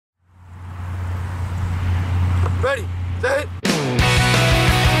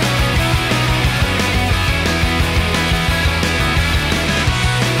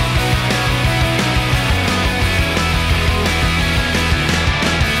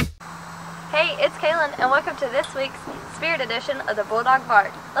it's Kaylin, and welcome to this week's Spirit Edition of the Bulldog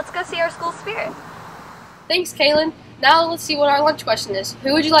Bark. Let's go see our school spirit. Thanks, Kaylin. Now let's see what our lunch question is.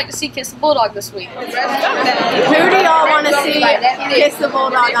 Who would you like to see kiss the Bulldog this week? Who do y'all want to see kiss the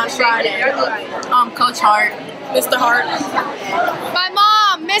Bulldog on Friday? Coach Hart. Mr. Hart. My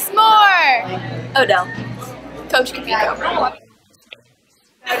mom, Miss Moore. Odell. Coach Capico.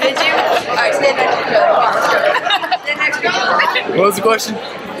 Did you? Alright, stand next. What was the question?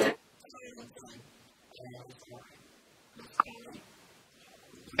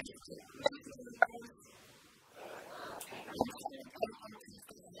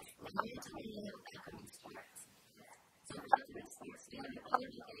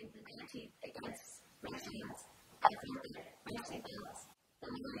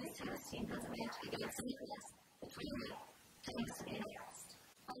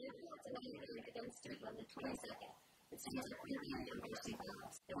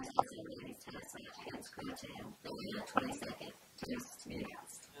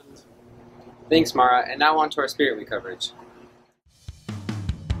 Thanks, Mara, and now on to our Spirit Week coverage.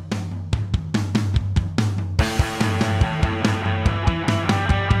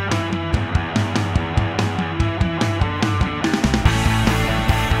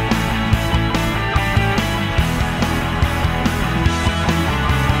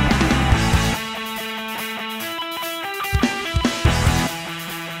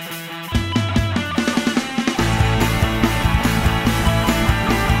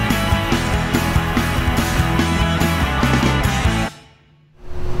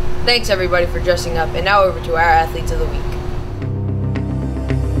 Thanks everybody for dressing up, and now over to our athletes of the week.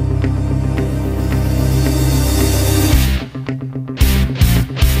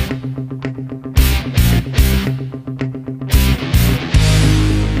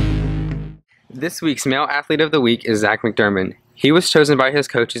 This week's male athlete of the week is Zach McDermott. He was chosen by his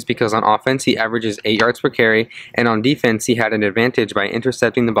coaches because on offense he averages 8 yards per carry, and on defense he had an advantage by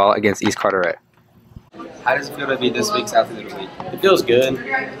intercepting the ball against East Carteret. How does it feel to be this week's athlete of the week? It feels good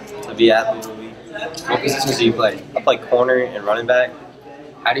to be athlete of the week. What positions do you play? I play corner and running back.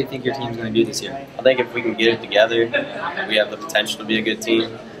 How do you think your team's going to do this year? I think if we can get it together, we have the potential to be a good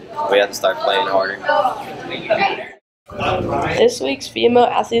team. We have to start playing harder. This week's female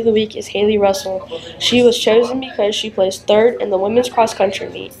athlete of the week is Haley Russell. She was chosen because she placed 3rd in the women's cross country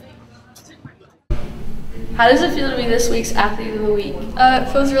meet. How does it feel to be this week's athlete of the week? It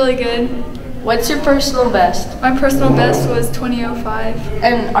feels really good. What's your personal best? My personal best was 20:05.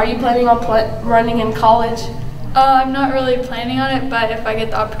 And are you planning on running in college? I'm not really planning on it, but if I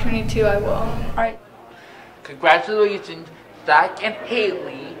get the opportunity to, I will. All right. Congratulations, Zach and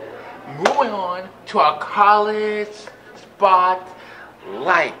Haley. Moving on to our college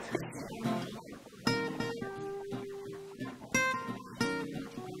spotlight.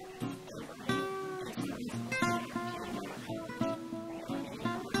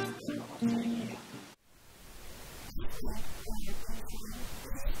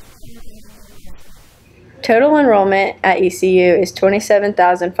 Total enrollment at ECU is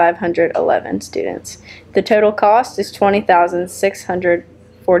 27,511 students. The total cost is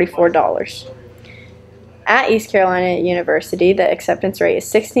 $20,644. At East Carolina University, the acceptance rate is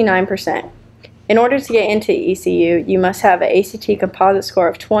 69%. In order to get into ECU, you must have an ACT composite score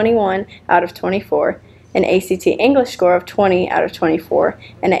of 21 out of 24, an ACT English score of 20 out of 24,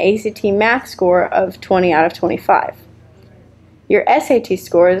 and an ACT Math score of 20 out of 25. Your SAT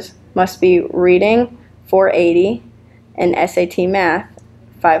scores must be reading 480 and SAT Math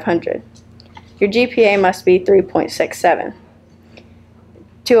 500. Your GPA must be 3.67.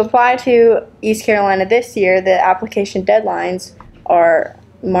 To apply to East Carolina this year, the application deadlines are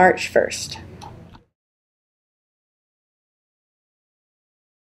March 1st.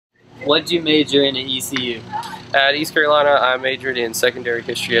 What did you major in at ECU? At East Carolina, I majored in secondary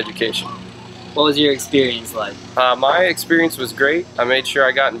history education. What was your experience like? My experience was great. I made sure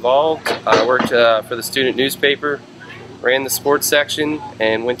I got involved. I worked for the student newspaper, ran the sports section,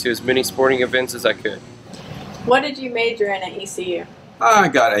 and went to as many sporting events as I could. What did you major in at ECU? I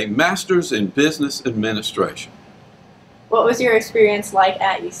got a master's in business administration. What was your experience like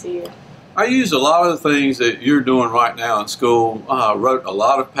at ECU? I used a lot of the things that you're doing right now in school. I wrote a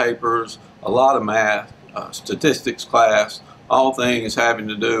lot of papers, a lot of math, statistics class, all things having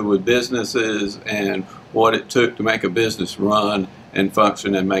to do with businesses and what it took to make a business run and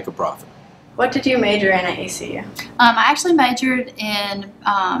function and make a profit. What did you major in at ECU? I actually majored in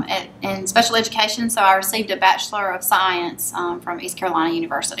special education, so I received a Bachelor of Science from East Carolina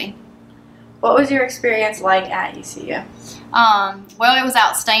University. What was your experience like at ECU? Well, it was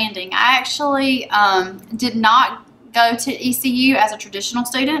outstanding. I actually did not go to ECU as a traditional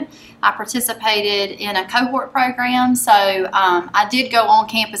student. I participated in a cohort program, so I did go on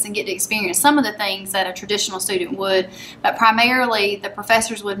campus and get to experience some of the things that a traditional student would, but primarily the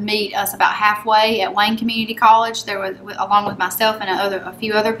professors would meet us about halfway at Wayne Community College. There was, along with myself and a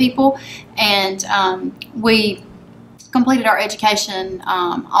few other people, and we completed our education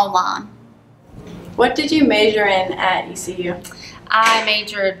online. What did you major in at ECU? I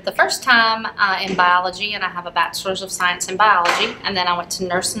majored the first time in biology, and I have a bachelor's of science in biology, and then I went to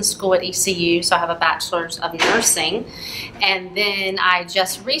nursing school at ECU, so I have a bachelor's of nursing, and then I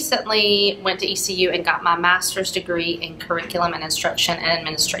just recently went to ECU and got my master's degree in curriculum and instruction and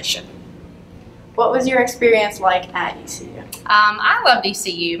administration. What was your experience like at ECU? I loved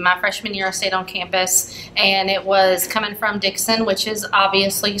ECU. My freshman year I stayed on campus, and it was coming from Dixon, which is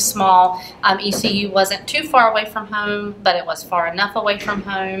obviously small. ECU wasn't too far away from home, but it was far enough away from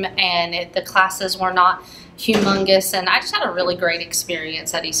home, and the classes were not humongous, and I just had a really great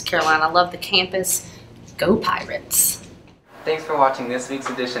experience at East Carolina. I love the campus. Go Pirates! Thanks for watching this week's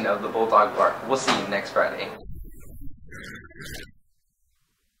edition of the Bulldog Bark. We'll see you next Friday.